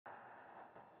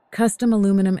Custom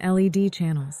aluminum LED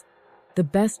channels, the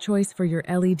best choice for your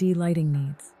LED lighting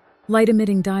needs.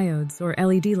 Light-emitting diodes, or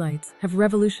LED lights, have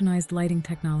revolutionized lighting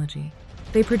technology.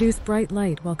 They produce bright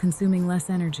light while consuming less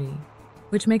energy,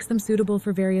 which makes them suitable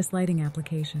for various lighting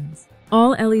applications.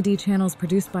 All LED channels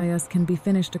produced by us can be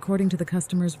finished according to the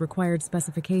customer's required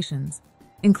specifications,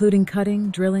 including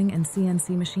cutting, drilling, and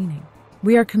CNC machining.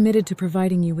 We are committed to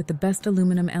providing you with the best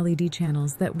aluminum LED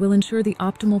channels that will ensure the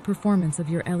optimal performance of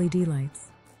your LED lights.